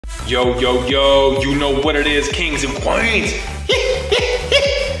Yo, yo, yo, you know what it is, kings and queens.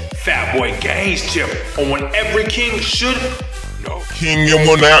 FATBOYGAINZ tip on what every king should know. King and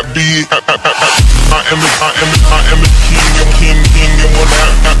will not be. I am the king and will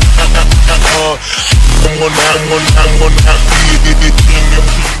not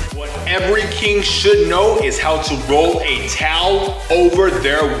be. What every king should know is how to roll a towel over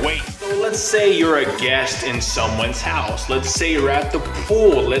their waist. So let's say you're a guest in someone's house. Let's say you're at the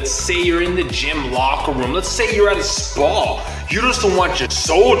pool. Let's say you're in the gym locker room. Let's say you're at a spa. You just don't want your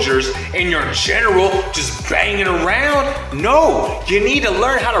soldiers and your general just banging around. No, you need to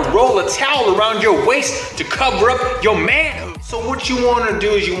learn how to roll a towel around your waist to cover up your manhood. So what you want to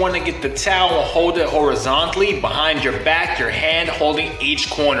do is you want to get the towel and hold it horizontally behind your back, your hand holding each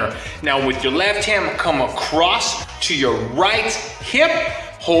corner. Now with your left hand, come across to your right hip.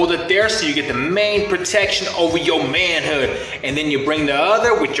 Hold it there so you get the main protection over your manhood. And then you bring the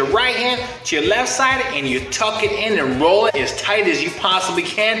other with your right hand to your left side and you tuck it in and roll it as tight as you possibly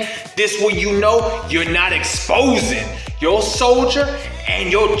can. This way you know you're not exposing your soldier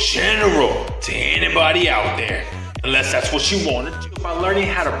and your general to anybody out there. Unless that's what you want to do. By learning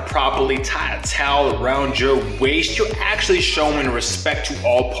how to properly tie a towel around your waist, you're actually showing respect to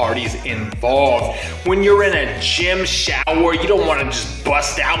all parties involved. When you're in a gym shower, you don't want to just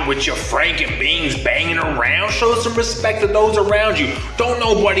bust out with your Franken beans banging around. Show some respect to those around you. Don't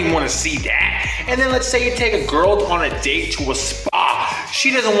nobody want to see that. And then let's say you take a girl on a date to a spa.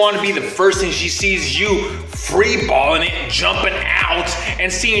 She doesn't want to be the first thing she sees you free balling it, jumping out,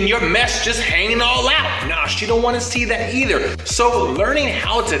 and seeing your mess just hanging all out. Nah, she don't want to see that either. So learning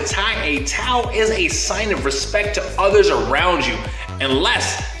how to tie a towel is a sign of respect to others around you,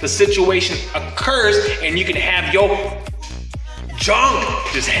 unless the situation occurs and you can have your junk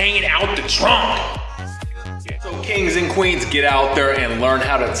just hanging out the trunk. So kings and queens, get out there and learn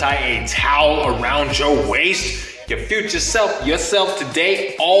how to tie a towel around your waist. Your future self, yourself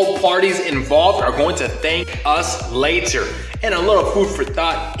today, all parties involved are going to thank us later. And a little food for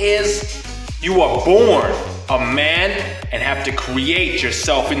thought is, you are born a man and have to create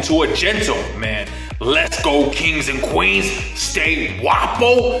yourself into a gentleman. Let's go, kings and queens. Stay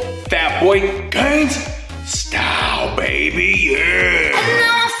wapo. FATBOYGAINZ style, baby, yeah.